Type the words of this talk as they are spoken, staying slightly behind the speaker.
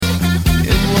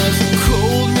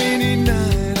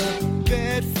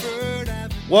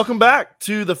Welcome back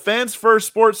to the Fans First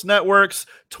Sports Network's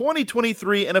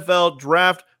 2023 NFL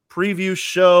Draft Preview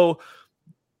Show.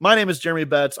 My name is Jeremy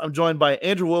Betts. I'm joined by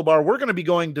Andrew Wilbar. We're going to be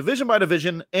going division by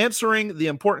division, answering the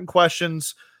important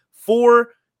questions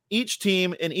for each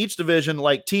team in each division,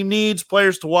 like team needs,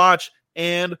 players to watch,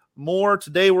 and more.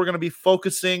 Today, we're going to be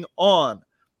focusing on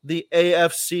the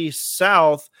AFC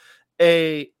South,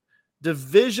 a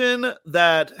division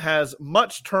that has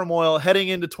much turmoil heading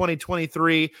into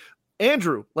 2023.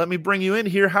 Andrew, let me bring you in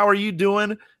here. How are you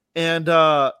doing? And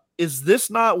is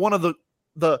this not one of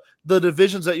the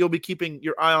divisions that you'll be keeping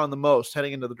your eye on the most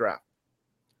heading into the draft?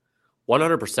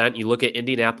 100%. You look at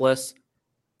Indianapolis,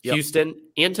 Houston,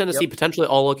 and Tennessee, potentially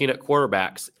all looking at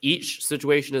quarterbacks. Each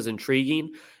situation is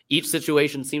intriguing. Each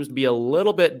situation seems to be a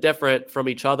little bit different from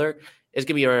each other. It's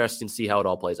going to be interesting to see how it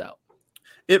all plays out.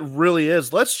 It really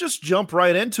is. Let's just jump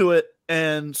right into it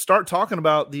and start talking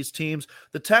about these teams.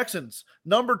 The Texans,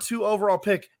 number 2 overall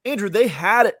pick. Andrew, they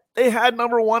had it. They had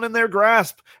number 1 in their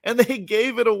grasp, and they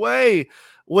gave it away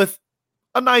with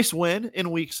a nice win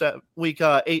in week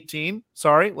 18.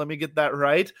 Sorry, let me get that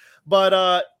right.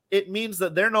 But it means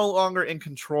that they're no longer in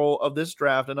control of this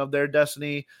draft and of their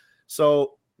destiny.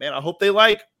 So, man, I hope they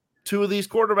like 2 of these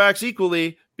quarterbacks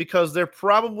equally, because they're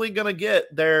probably going to get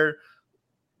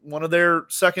one of their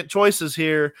second choices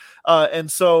here.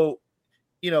 And so,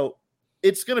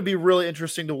 it's going to be really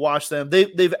interesting to watch them.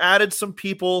 They've added some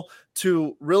people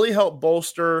to really help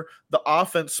bolster the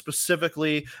offense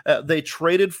specifically. They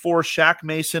traded for Shaq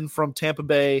Mason from Tampa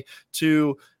Bay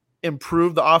to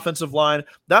improve the offensive line.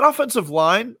 That offensive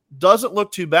line doesn't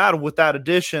look too bad with that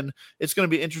addition. It's going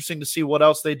to be interesting to see what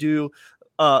else they do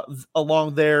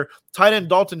along there. Tight end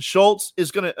Dalton Schultz is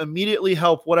going to immediately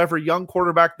help whatever young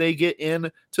quarterback they get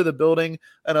in to the building,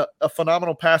 and a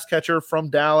phenomenal pass catcher from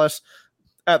Dallas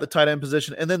at the tight end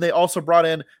position. And then they also brought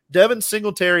in Devin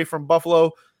Singletary from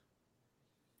Buffalo,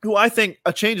 who I think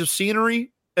a change of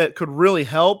scenery could really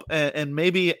help and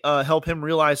maybe help him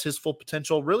realize his full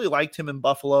potential. Really liked him in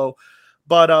Buffalo.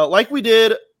 But like we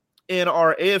did in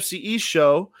our AFC East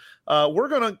show, we're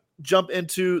going to jump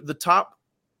into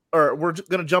we're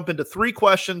going to jump into 3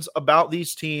 questions about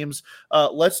these teams.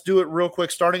 Let's do it real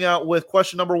quick, starting out with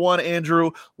question number 1.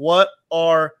 Andrew, what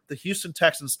are the Houston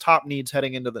Texans' top needs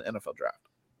heading into the NFL draft?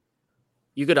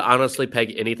 You could honestly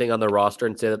peg anything on the roster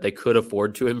and say that they could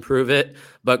afford to improve it,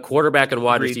 but quarterback and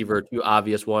wide receiver are 2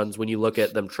 obvious ones. When you look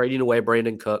at them trading away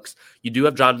Brandon Cooks, you do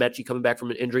have John Mechie coming back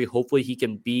from an injury. Hopefully he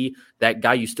can be that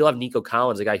guy. You still have Nico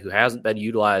Collins, a guy who hasn't been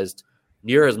utilized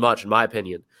near as much, in my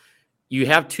opinion. You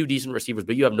have 2 decent receivers,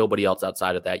 but you have nobody else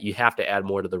outside of that. You have to add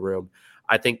more to the room.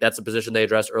 I think that's a position they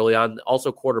addressed early on.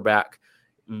 Also, quarterback.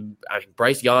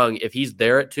 Bryce Young, if he's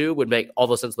there at 2, would make all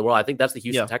the sense in the world. I think that's the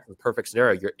Houston Texans' perfect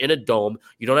scenario. You're in a dome.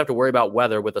 You don't have to worry about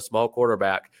weather with a small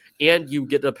quarterback, and you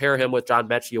get to pair him with John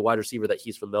Mechie, a wide receiver that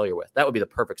he's familiar with. That would be the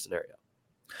perfect scenario.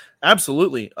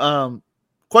 Absolutely.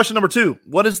 Question number 2,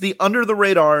 what is the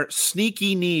under-the-radar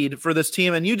sneaky need for this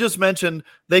team? And you just mentioned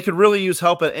they could really use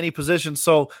help at any position,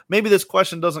 so maybe this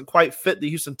question doesn't quite fit the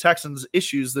Houston Texans'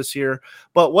 issues this year.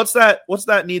 But what's that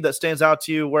need that stands out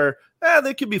to you where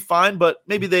they could be fine, but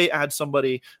maybe they add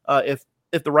somebody if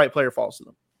the right player falls to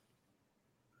them?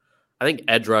 I think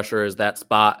edge rusher is that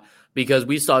spot, because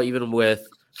we saw even with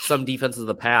some defenses of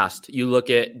the past, you look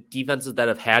at defenses that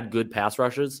have had good pass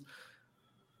rushes,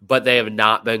 but they have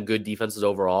not been good defenses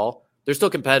overall. They're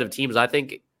still competitive teams. I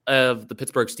think of the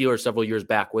Pittsburgh Steelers several years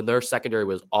back when their secondary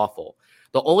was awful.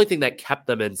 The only thing that kept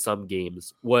them in some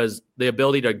games was the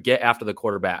ability to get after the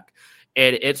quarterback.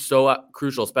 And it's so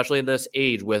crucial, especially in this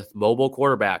age with mobile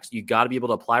quarterbacks. You got to be able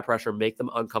to apply pressure, make them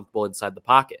uncomfortable inside the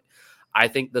pocket. I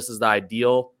think this is the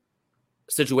ideal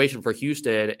situation for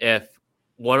Houston if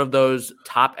one of those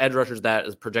top edge rushers that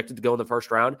is projected to go in the first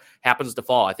round happens to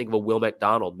fall. I think of a Will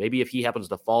McDonald. Maybe if he happens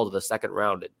to fall to the second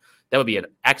round, that would be an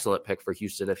excellent pick for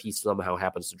Houston if he somehow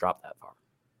happens to drop that far.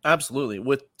 Absolutely.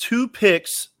 With 2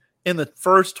 picks in the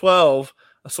first 12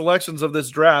 selections of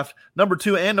this draft, number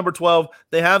 2 and number 12,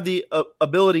 they have the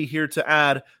ability here to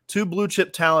add 2 blue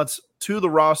chip talents to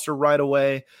the roster right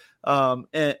away.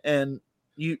 And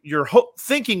you're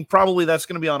thinking probably that's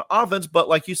going to be on offense, but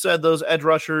like you said, those edge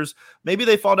rushers, maybe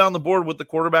they fall down the board with the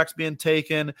quarterbacks being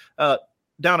taken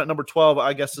down at number 12,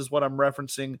 I guess is what I'm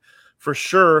referencing for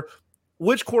sure.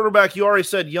 Which quarterback, you already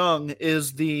said Young,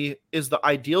 is the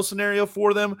ideal scenario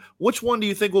for them? Which one do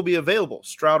you think will be available,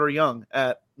 Stroud or Young,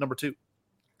 at number 2?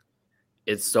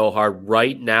 It's so hard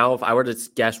right now. If I were to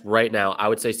guess right now, I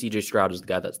would say CJ Stroud is the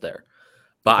guy that's there.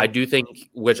 But I do think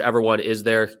whichever one is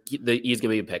there, he's going to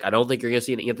be a pick. I don't think you're going to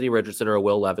see an Anthony Richardson or a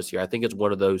Will Levis here. I think it's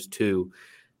one of those 2.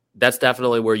 that's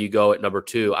definitely where you go at number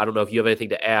 2. I don't know if you have anything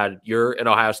to add. You're an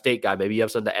Ohio State guy. Maybe you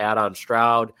have something to add on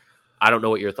Stroud. I don't know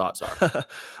what your thoughts are.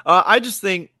 I just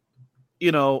think,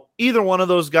 either one of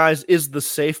those guys is the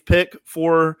safe pick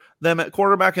for them at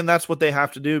quarterback, and that's what they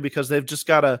have to do because they just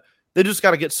got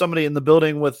to get somebody in the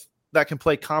building that can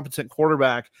play competent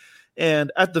quarterback.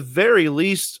 And at the very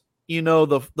least,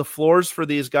 the floors for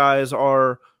these guys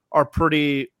are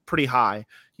pretty high,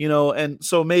 and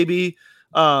so maybe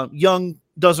Young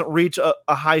doesn't reach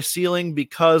a high ceiling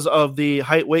because of the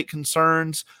height weight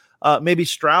concerns. Maybe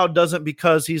Stroud doesn't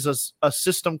because he's a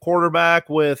system quarterback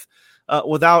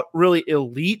without really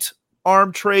elite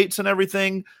arm traits and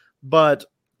everything. But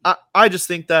I just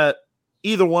think that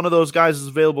either one of those guys is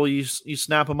available. You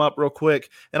snap them up real quick.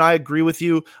 And I agree with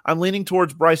you. I'm leaning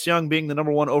towards Bryce Young being the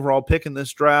number 1 overall pick in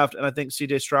this draft. And I think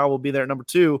CJ Stroud will be there at number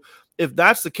 2. If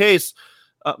that's the case,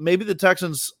 maybe the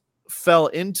Texans fell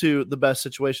into the best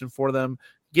situation for them,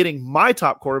 getting my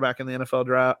top quarterback in the NFL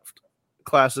draft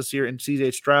class this year in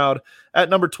CJ Stroud. At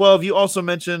number 12, you also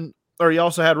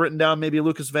had written down maybe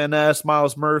Lucas Van Ness,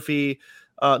 Myles Murphy,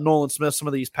 Nolan Smith, some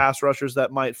of these pass rushers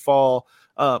that might fall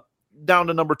down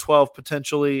to number 12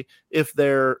 potentially if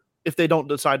they don't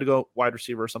decide to go wide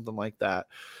receiver or something like that.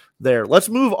 Let's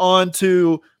move on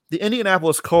to the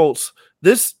Indianapolis Colts.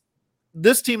 This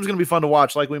team is going to be fun to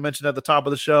watch, like we mentioned at the top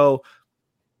of the show.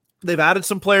 They've added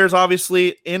some players,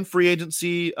 obviously, in free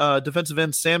agency. Defensive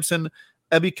end Samson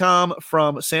Ebicom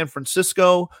from San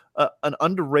Francisco, an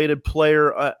underrated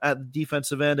player at the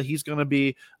defensive end. He's going to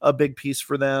be a big piece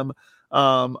for them.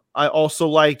 I also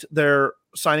liked their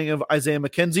signing of Isaiah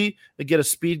McKenzie to get a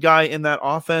speed guy in that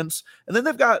offense. And then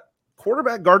they've got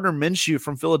quarterback Gardner Minshew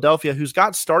from Philadelphia, who's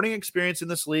got starting experience in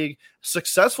this league,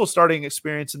 successful starting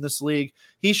experience in this league.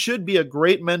 He should be a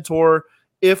great mentor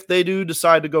if they do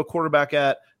decide to go quarterback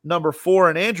at number 4.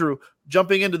 And Andrew,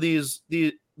 jumping into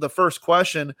the first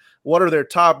question, what are their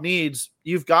top needs?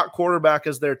 You've got quarterback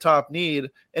as their top need.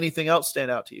 Anything else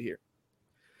stand out to you here?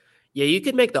 Yeah, you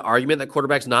could make the argument that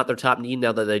quarterback's not their top need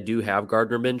now that they do have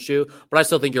Gardner Minshew, but I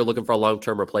still think you're looking for a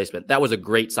long-term replacement. That was a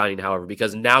great signing, however,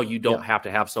 because now you don't have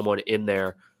to have someone in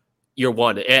there year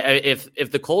one.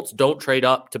 If the Colts don't trade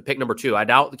up to pick number 2, I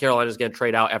doubt the Carolina's going to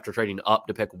trade out after trading up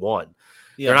to pick 1.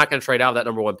 Yeah. They're not going to trade out that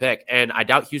number 1 pick, and I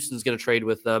doubt Houston's going to trade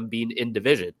with them being in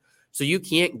division. So you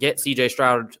can't get CJ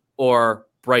Stroud or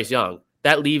Bryce Young.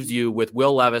 That leaves you with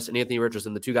Will Levis and Anthony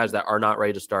Richardson, the 2 guys that are not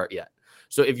ready to start yet.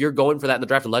 So if you're going for that in the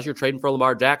draft, unless you're trading for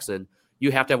Lamar Jackson,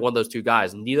 you have to have one of those 2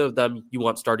 guys. Neither of them you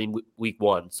want starting week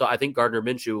 1. So I think Gardner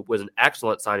Minshew was an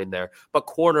excellent signing there. But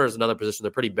corner is another position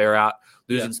they're pretty bare out,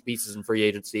 losing pieces in free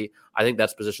agency. I think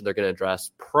that's a position they're going to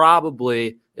address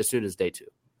probably as soon as day 2.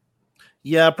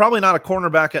 Yeah, probably not a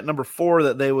cornerback at number 4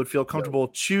 that they would feel comfortable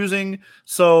choosing.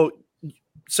 So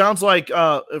sounds like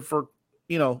for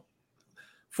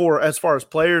as far as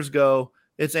players go,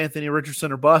 it's Anthony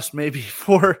Richardson or bust maybe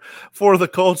for the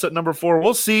Colts at number 4.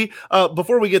 We'll see.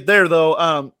 Before we get there,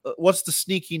 though, what's the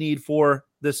sneaky need for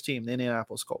this team, the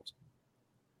Indianapolis Colts?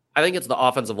 I think it's the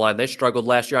offensive line. They struggled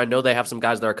last year. I know they have some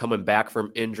guys that are coming back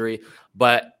from injury,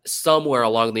 but somewhere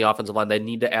along the offensive line, they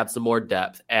need to add some more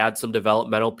depth, add some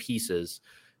developmental pieces.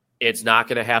 It's not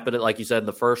going to happen, like you said, in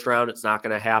the first round. It's not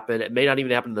going to happen. It may not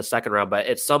even happen in the second round, but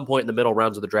at some point in the middle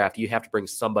rounds of the draft, you have to bring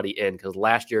somebody in because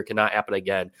last year cannot happen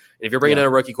again. And if you're bringing in a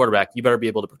rookie quarterback, you better be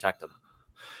able to protect them.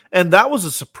 And that was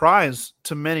a surprise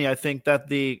to many, I think, that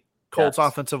the Colts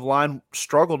offensive line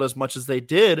struggled as much as they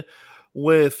did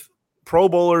with Pro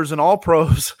Bowlers and all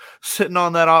pros sitting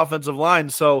on that offensive line.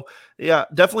 So, yeah,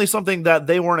 definitely something that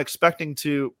they weren't expecting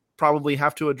to probably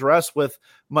have to address with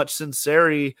much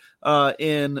sincerity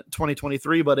in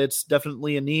 2023, but it's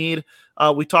definitely a need.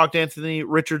 We talked Anthony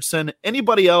Richardson.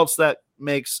 Anybody else that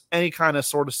makes any kind of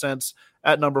sort of sense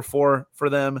at number 4 for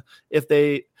them?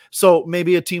 So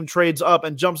maybe a team trades up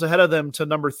and jumps ahead of them to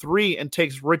number 3 and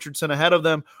takes Richardson ahead of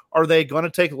them. Are they going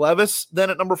to take Levis then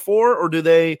at number 4, or do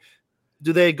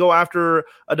they go after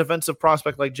a defensive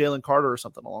prospect like Jalen Carter or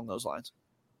something along those lines?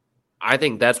 I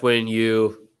think that's when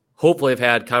you hopefully have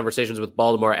had conversations with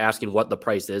Baltimore asking what the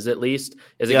price is at least.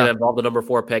 Is it going to involve the number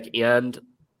 4 pick and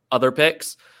other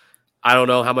picks? I don't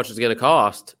know how much it's going to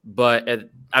cost, but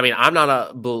I'm not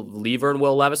a believer in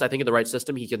Will Levis. I think in the right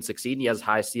system, he can succeed and he has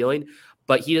high ceiling,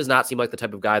 but he does not seem like the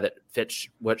type of guy that fits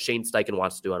what Shane Steichen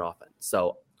wants to do on offense.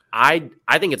 So I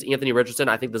think it's Anthony Richardson.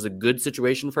 I think there's a good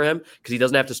situation for him because he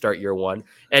doesn't have to start year 1.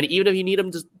 And even if you need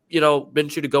him to,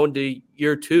 Minshew to go into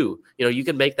year 2, you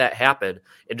can make that happen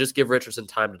and just give Richardson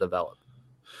time to develop.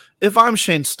 If I'm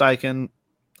Shane Steichen,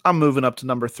 I'm moving up to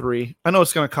number 3. I know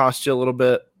it's going to cost you a little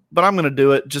bit, but I'm going to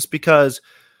do it just because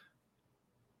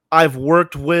I've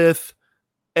worked with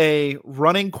a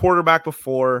running quarterback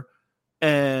before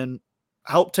and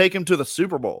helped take him to the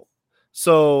Super Bowl.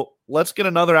 So let's get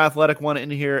another athletic one in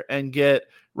here and get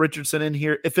Richardson in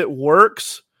here. If it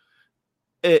works,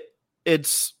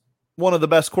 it's one of the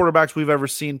best quarterbacks we've ever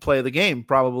seen play the game,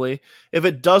 probably. If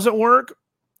it doesn't work,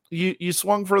 you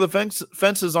swung for the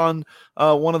fences on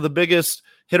one of the biggest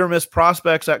hit or miss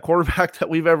prospects at quarterback that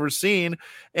we've ever seen,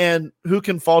 and who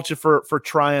can fault you for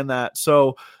trying that?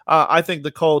 So I think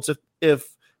the Colts,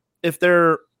 if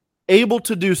they're able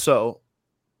to do so,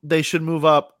 they should move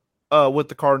up with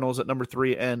the Cardinals at number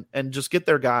 3 and just get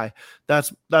their guy.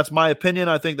 That's my opinion.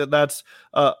 I think that's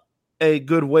a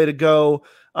good way to go.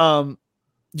 Do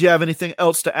you have anything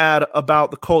else to add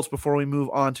about the Colts before we move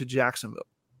on to Jacksonville?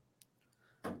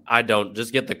 I don't.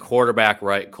 Just get the quarterback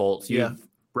right, Colts. You've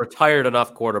retired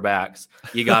enough quarterbacks.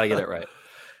 You got to get it right.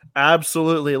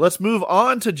 Absolutely. Let's move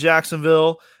on to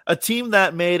Jacksonville, a team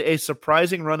that made a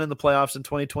surprising run in the playoffs in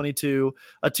 2022,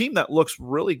 a team that looks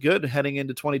really good heading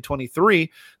into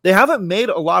 2023. They haven't made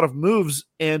a lot of moves,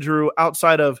 Andrew,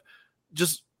 outside of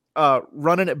just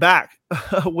running it back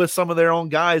with some of their own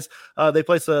guys. They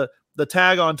placed the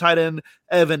tag on tight end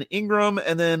Evan Ingram,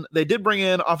 and then they did bring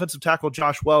in offensive tackle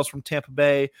Josh Wells from Tampa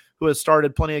Bay, who has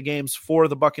started plenty of games for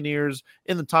the Buccaneers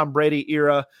in the Tom Brady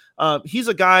era. He's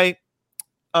a guy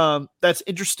that's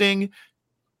interesting.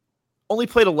 Only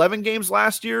played 11 games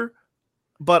last year,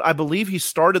 but I believe he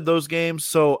started those games,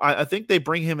 so I think they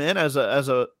bring him in as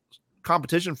a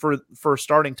competition for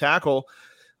starting tackle.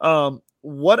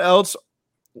 What else,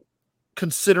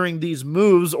 considering these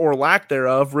moves or lack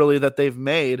thereof, really, that they've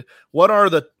made, what are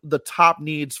the top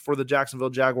needs for the Jacksonville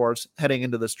Jaguars heading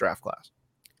into this draft class?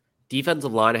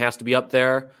 Defensive line has to be up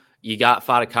there. You got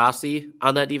Fatukasi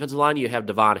on that defensive line. You have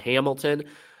Devon Hamilton,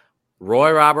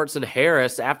 Roy Robertson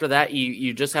Harris. After that,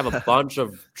 you just have a bunch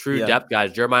of true depth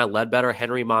guys. Jeremiah Ledbetter,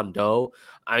 Henry Mondeau.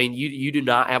 I mean, you do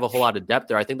not have a whole lot of depth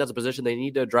there. I think that's a position they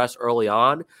need to address early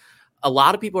on. A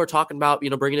lot of people are talking about,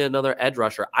 bringing in another edge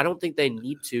rusher. I don't think they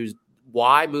need to.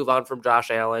 Why move on from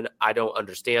Josh Allen? I don't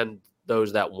understand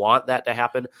those that want that to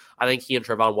happen. I think he and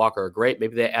Trevon Walker are great.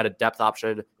 Maybe they add a depth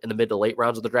option in the mid to late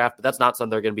rounds of the draft, but that's not something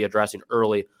they're going to be addressing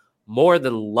early, more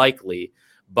than likely.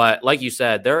 But like you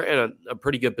said, they're in a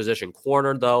pretty good position.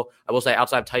 Corner, though, I will say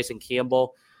outside of Tyson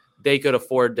Campbell, they could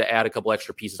afford to add a couple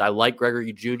extra pieces. I like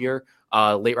Gregory Jr.,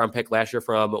 late round pick last year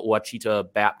from Ouachita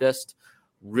Baptist.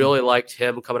 Really liked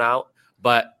him coming out,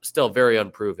 but still very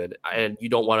unproven. And you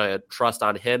don't want to trust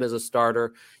on him as a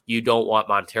starter. You don't want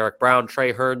Monteric Brown,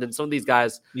 Trey Herndon, some of these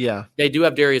guys. Yeah, they do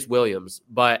have Darius Williams,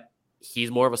 but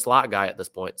he's more of a slot guy at this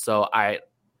point. So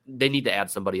they need to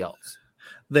add somebody else.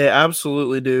 They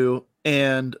absolutely do.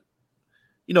 And,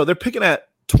 they're picking at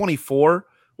 24,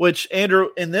 which, Andrew,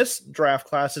 in this draft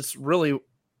class, it's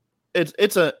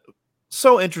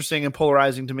so interesting and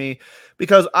polarizing to me,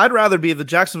 because I'd rather be the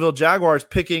Jacksonville Jaguars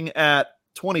picking at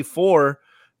 24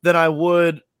 than I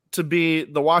would to be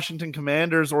the Washington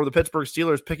Commanders or the Pittsburgh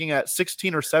Steelers picking at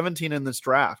 16 or 17 in this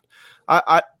draft.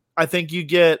 I think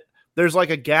there's like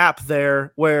a gap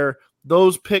there where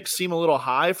those picks seem a little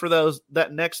high for that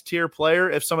next tier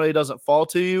player if somebody doesn't fall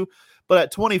to you. But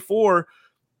at 24,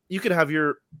 you could have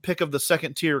your pick of the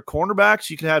second tier cornerbacks.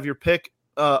 You could have your pick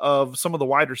of some of the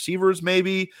wide receivers,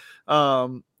 maybe.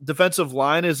 Defensive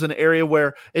line is an area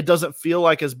where it doesn't feel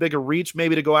like as big a reach,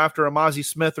 maybe to go after a Mozzie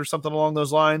Smith or something along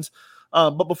those lines.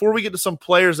 But before we get to some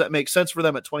players that make sense for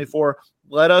them at 24,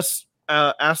 let us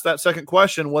ask that second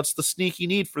question. What's the sneaky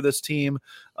need for this team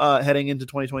heading into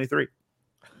 2023?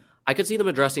 I could see them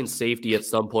addressing safety at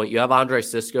some point. You have Andre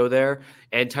Sisco there,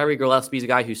 and Tyree Gillespie's a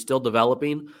guy who's still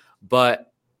developing.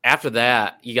 But after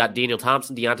that, you got Daniel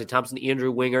Thompson, Deontay Thompson,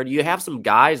 Andrew Wingard. You have some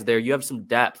guys there. You have some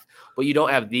depth, but you don't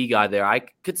have the guy there. I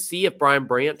could see if Brian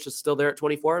Branch is still there at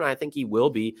 24, and I think he will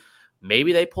be.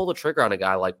 Maybe they pull the trigger on a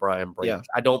guy like Brian Branch. Yeah.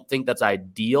 I don't think that's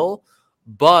ideal,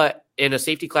 but in a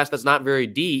safety class that's not very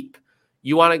deep,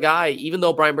 you want a guy, even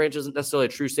though Brian Branch isn't necessarily a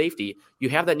true safety, you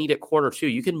have that need at corner too.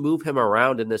 You can move him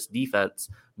around in this defense.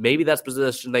 Maybe that's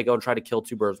position they go and try to kill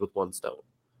two birds with one stone.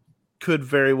 Could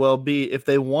very well be. If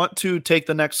they want to take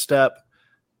the next step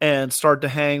and start to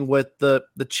hang with the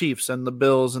Chiefs and the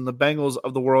Bills and the Bengals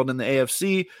of the world in the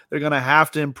AFC, they're going to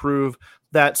have to improve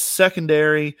that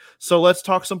secondary. So let's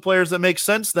talk some players that make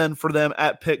sense then for them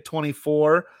at pick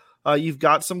 24. You've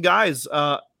got some guys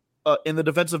in the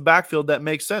defensive backfield that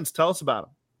make sense. Tell us about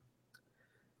them.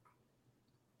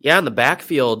 Yeah, in the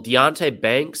backfield, Deontay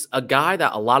Banks, a guy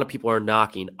that a lot of people are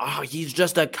knocking. Oh, he's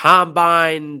just a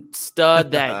combine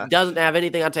stud that doesn't have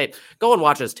anything on tape. Go and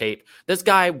watch his tape. This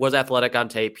guy was athletic on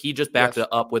tape. He just backed it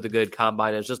up with a good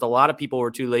combine. It's just a lot of people were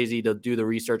too lazy to do the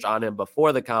research on him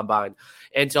before the combine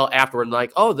until afterward.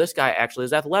 Like, oh, this guy actually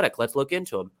is athletic. Let's look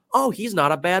into him. Oh, he's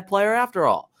not a bad player after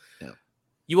all. Yeah.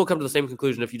 You will come to the same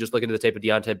conclusion if you just look into the tape of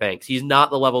Deontay Banks. He's not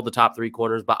the level of the top 3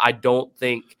 corners, but I don't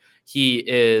think he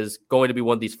is going to be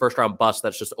one of these first-round busts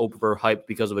that's just overhyped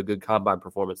because of a good combine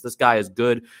performance. This guy is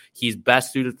good. He's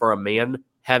best suited for a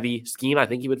man-heavy scheme. I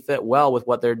think he would fit well with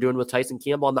what they're doing with Tyson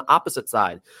Campbell on the opposite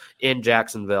side in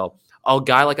Jacksonville. A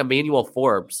guy like Emmanuel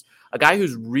Forbes, a guy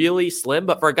who's really slim,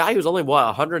 but for a guy who's only,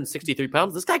 163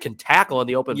 pounds, this guy can tackle in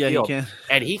the open field. He can.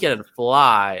 And he can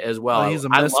fly as well. He's a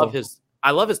missile.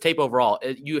 I love his tape overall.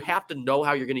 You have to know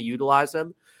how you're going to utilize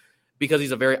him because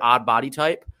he's a very odd body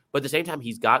type. But at the same time,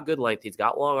 he's got good length. He's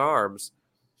got long arms.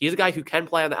 He's a guy who can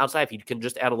play on the outside if he can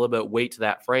just add a little bit of weight to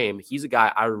that frame. He's a guy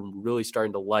I'm really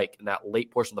starting to like in that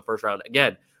late portion of the first round.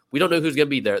 Again, we don't know who's going to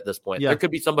be there at this point. Yeah. There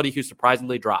could be somebody who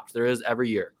surprisingly drops. There is every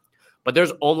year. But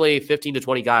there's only 15 to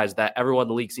 20 guys that everyone in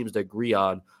the league seems to agree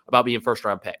on about being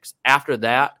first-round picks. After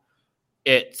that,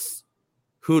 it's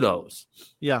who knows.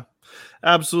 Yeah,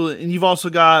 absolutely. And you've also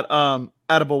got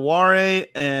Adebaware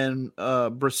and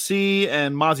Brissy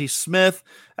and Mozzie Smith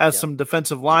as some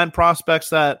defensive line prospects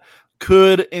that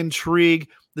could intrigue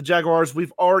the Jaguars.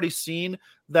 We've already seen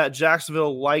that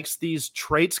Jacksonville likes these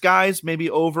traits guys,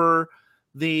 maybe over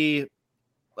the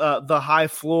high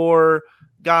floor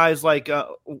guys like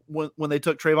when they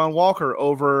took Trayvon Walker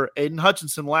over Aiden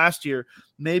Hutchinson last year.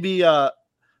 Maybe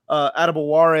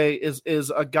Adebaware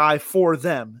is a guy for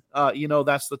them.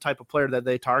 That's the type of player that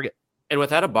they target. And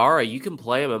with Adebaware, you can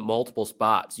play him at multiple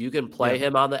spots. You can play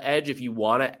him on the edge if you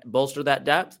want to bolster that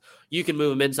depth. You can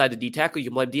move him inside the D tackle.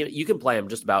 You can play him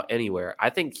just about anywhere. I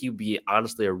think he'd be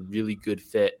honestly a really good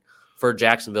fit for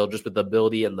Jacksonville, just with the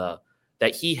ability and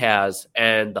that he has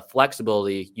and the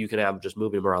flexibility you can have just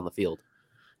moving him around the field.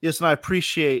 Yes, and I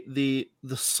appreciate the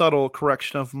subtle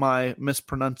correction of my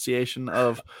mispronunciation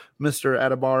of Mr.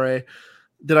 Adebaware.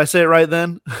 Did I say it right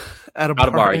then?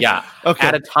 Adebaware, yeah. Okay.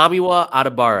 Adetomiwa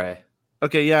Adebaware.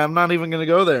 Okay, yeah, I'm not even going to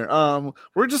go there.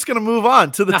 We're just going to move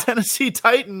on to the Tennessee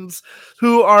Titans,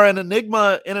 who are an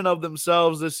enigma in and of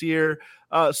themselves this year.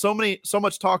 So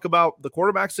much talk about the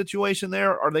quarterback situation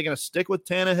there. Are they going to stick with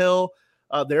Tannehill?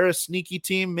 They're a sneaky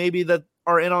team maybe that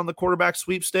are in on the quarterback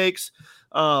sweepstakes.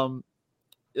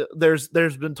 There's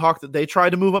been talk that they tried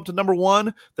to move up to number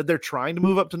 1, that they're trying to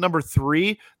move up to number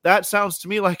 3. That sounds to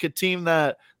me like a team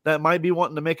that might be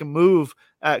wanting to make a move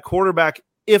at quarterback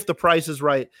if the price is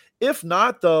right. If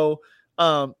not, though,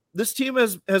 this team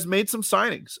has made some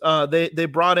signings. They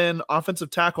brought in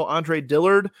offensive tackle Andre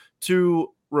Dillard to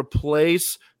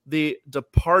replace the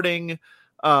departing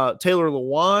Taylor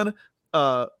Lewan.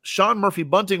 Sean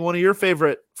Murphy-Bunting, one of your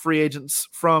favorite free agents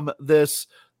from this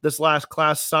last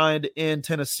class, signed in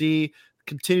Tennessee,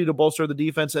 continue to bolster the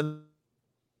defense. And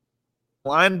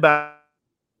linebackers,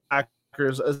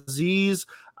 Azeez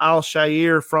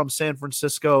Al-Shaair from San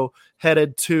Francisco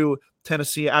headed to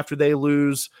Tennessee after they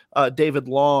lose David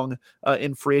Long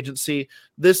in free agency.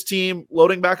 This team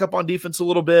loading back up on defense a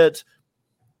little bit,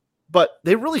 but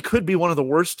they really could be one of the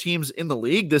worst teams in the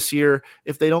league this year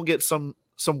if they don't get some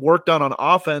work done on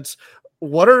offense.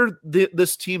 What are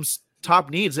this team's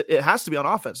top needs? It has to be on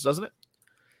offense, doesn't it?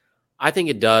 I think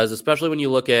it does, especially when you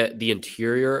look at the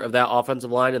interior of that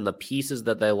offensive line and the pieces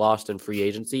that they lost in free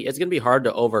agency. It's going to be hard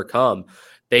to overcome.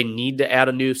 They need to add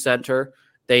a new center.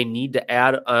 They need to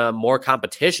add more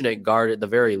competition at guard at the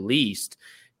very least.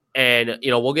 And,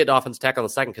 we'll get to offensive tackle in a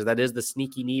second because that is the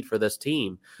sneaky need for this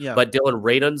team. Yeah. But Dylan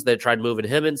Radunz, they tried moving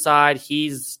him inside.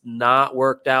 He's not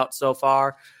worked out so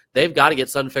far. They've got to get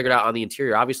something figured out on the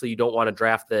interior. Obviously, you don't want to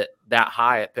draft it that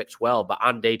high at pick 12, but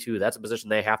on day 2, that's a position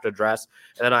they have to address.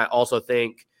 And then I also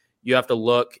think you have to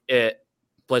look at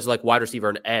places like wide receiver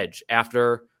and edge.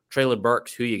 After Treylon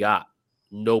Burks, who you got?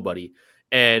 Nobody.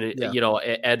 And,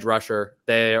 edge rusher,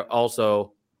 they're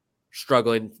also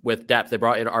struggling with depth. They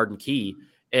brought in Arden Key,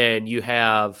 and you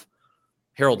have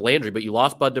Harold Landry, but you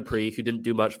lost Bud Dupree, who didn't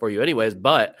do much for you anyways,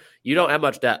 but you don't have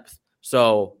much depth.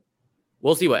 So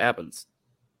we'll see what happens.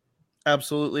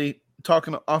 Absolutely.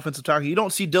 Talking offensive tackle, you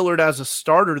don't see Dillard as a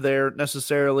starter there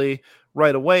necessarily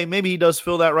right away. Maybe he does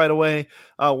fill that right away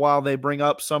while they bring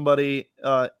up somebody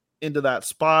into that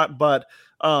spot. But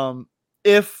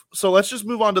let's just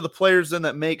move on to the players then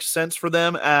that make sense for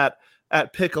them at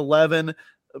pick 11.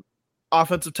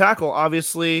 Offensive tackle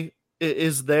obviously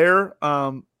is there.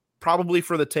 Probably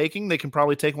for the taking. They can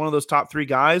probably take one of those top 3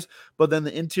 guys, but then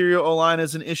the interior O-line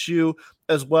is an issue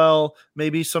as well.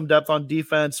 Maybe some depth on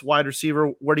defense, wide receiver.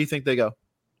 Where do you think they go?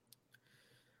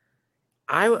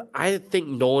 I think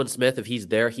Nolan Smith, if he's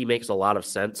there, he makes a lot of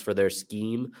sense for their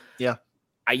scheme. Yeah.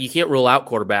 You can't rule out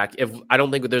quarterback. I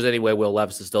don't think there's any way Will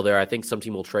Levis is still there. I think some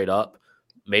team will trade up.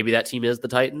 Maybe that team is the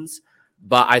Titans,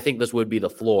 but I think this would be the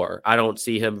floor. I don't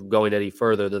see him going any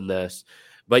further than this.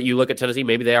 But you look at Tennessee,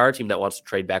 maybe they are a team that wants to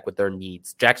trade back with their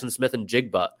needs. Jackson Smith and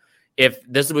Jigba. If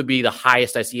this would be the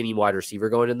highest I see any wide receiver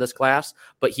going in this class,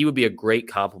 but he would be a great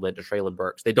complement to Treylon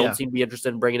Burks. They don't seem to be interested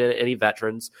in bringing in any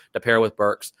veterans to pair with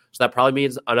Burks, so that probably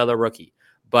means another rookie.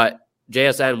 But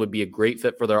JSN would be a great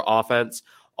fit for their offense.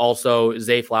 Also,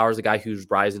 Zay Flowers, a guy who's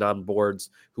rising on boards,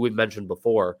 who we've mentioned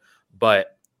before.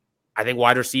 But I think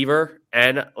wide receiver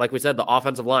and, like we said, the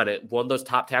offensive line, one of those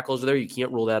top tackles are there. You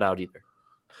can't rule that out either.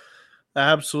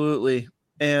 Absolutely.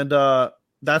 And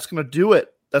that's going to do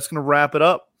it. That's going to wrap it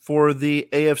up for the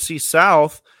AFC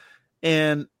South.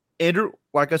 And Andrew,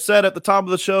 like I said at the top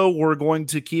of the show, we're going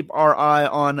to keep our eye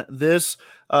on this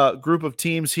group of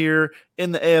teams here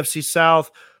in the AFC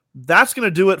South. That's going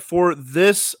to do it for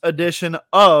this edition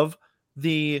of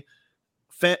the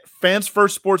Fans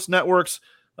First Sports Network's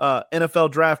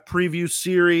NFL Draft Preview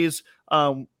Series.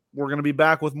 We're going to be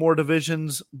back with more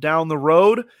divisions down the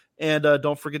road. And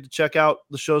don't forget to check out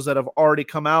the shows that have already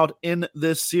come out in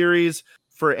this series.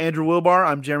 For Andrew Wilbar,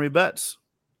 I'm Jeremy Betts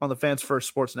on the Fans First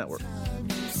Sports Network.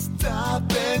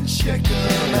 Stop and check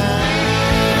 'em out.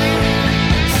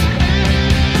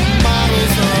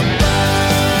 Models